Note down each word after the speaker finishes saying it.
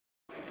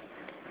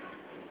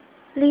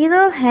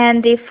Little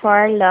Handy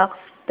Forelocks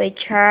by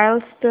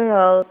Charles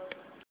Perrault.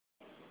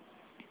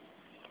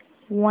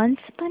 Once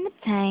upon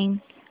a time,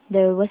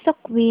 there was a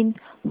queen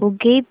who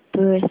gave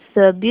birth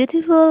to a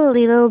beautiful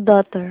little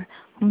daughter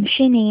whom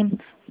she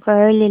named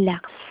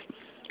Forelocks.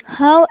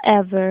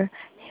 However,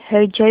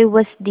 her joy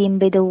was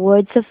dimmed by the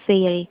words of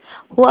Fairy,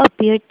 who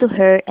appeared to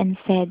her and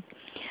said,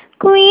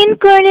 Queen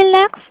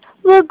Cornelius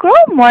will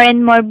grow more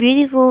and more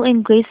beautiful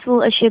and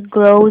graceful as she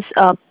grows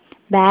up,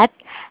 but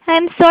I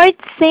am sorry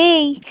to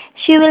say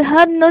she will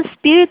have no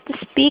spirit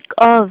to speak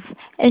of,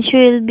 and she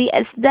will be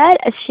as dull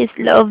as she is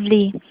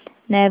lovely.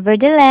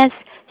 Nevertheless,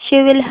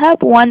 she will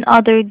have one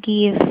other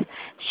gift.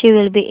 She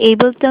will be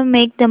able to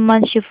make the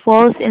man she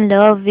falls in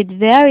love with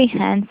very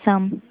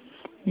handsome.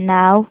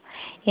 Now,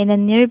 in a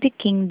nearby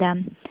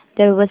kingdom,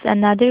 there was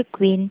another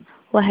queen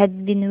who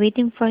had been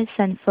waiting for a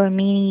son for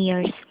many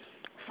years.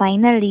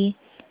 Finally,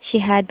 she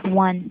had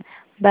one,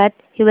 but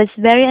he was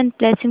very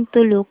unpleasant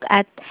to look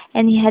at,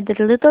 and he had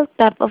a little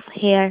tuft of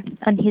hair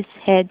on his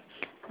head,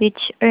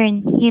 which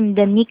earned him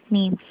the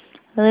nickname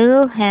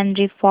Little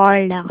Henry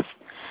Forlocks.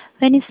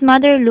 When his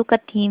mother looked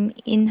at him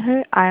in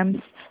her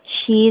arms,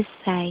 she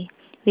sighed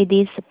with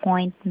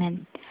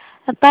disappointment.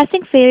 A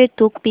passing fairy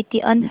took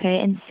pity on her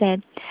and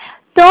said,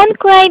 Don't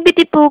cry,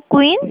 beautiful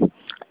queen.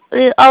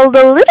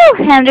 Although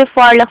little Henry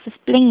Forlocks is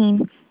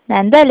plain,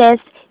 nonetheless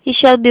he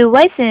shall be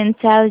wise and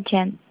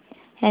intelligent,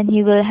 and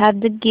he will have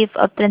the gift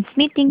of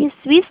transmitting his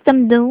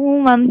wisdom to the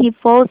woman he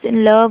falls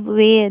in love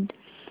with.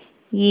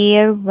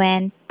 Year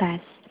went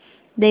past.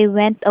 They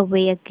went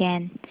away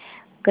again.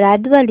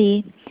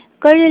 Gradually,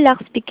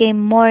 Goldilocks became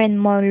more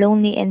and more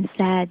lonely and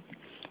sad.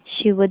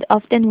 She would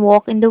often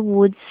walk in the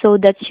woods so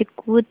that she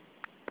could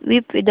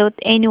weep without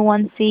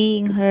anyone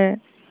seeing her.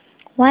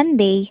 One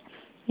day,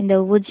 in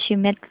the woods she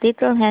met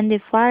little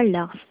Henry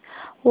Farlocks,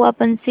 who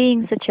upon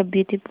seeing such a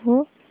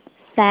beautiful,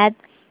 sad,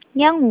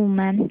 young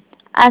woman,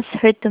 asked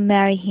her to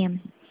marry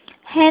him.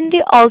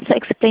 Henry also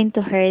explained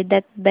to her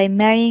that by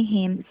marrying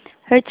him,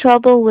 her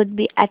trouble would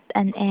be at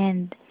an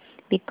end,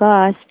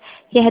 because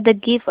he had the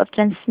gift of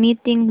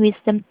transmitting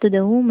wisdom to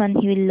the woman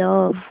he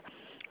loved.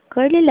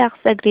 Goldilocks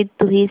agreed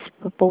to his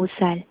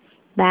proposal,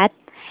 but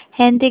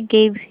Henry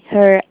gave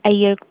her a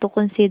year to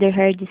consider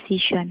her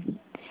decision.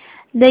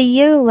 The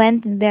year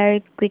went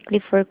very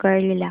quickly for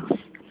Goldilocks.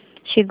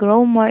 She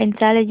grew more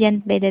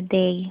intelligent by the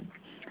day.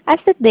 As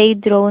the day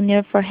drew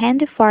near for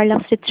Henry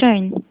Farlock's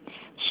return,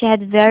 she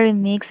had very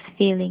mixed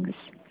feelings.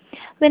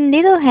 When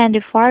little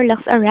Henry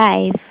Farlocks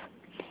arrived,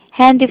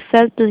 Henry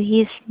fell to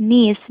his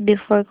knees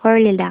before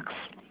Goldilocks,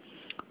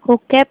 who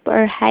kept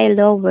her head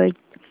lowered.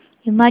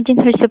 Imagine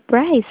her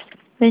surprise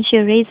when she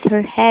raised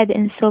her head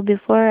and saw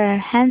before her a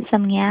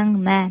handsome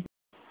young man.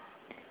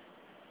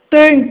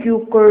 Thank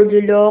you,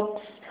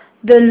 Goldilocks.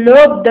 The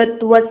love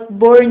that was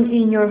born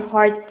in your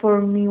heart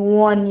for me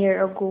 1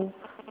 year ago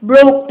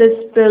broke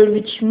the spell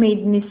which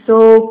made me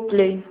so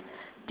plain.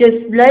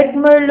 Just like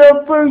my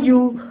love for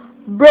you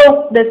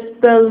broke the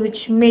spell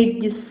which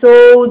made you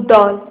so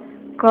dull.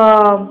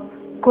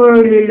 Come,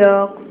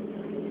 Goldilocks,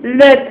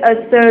 let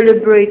us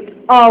celebrate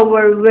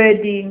our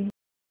wedding.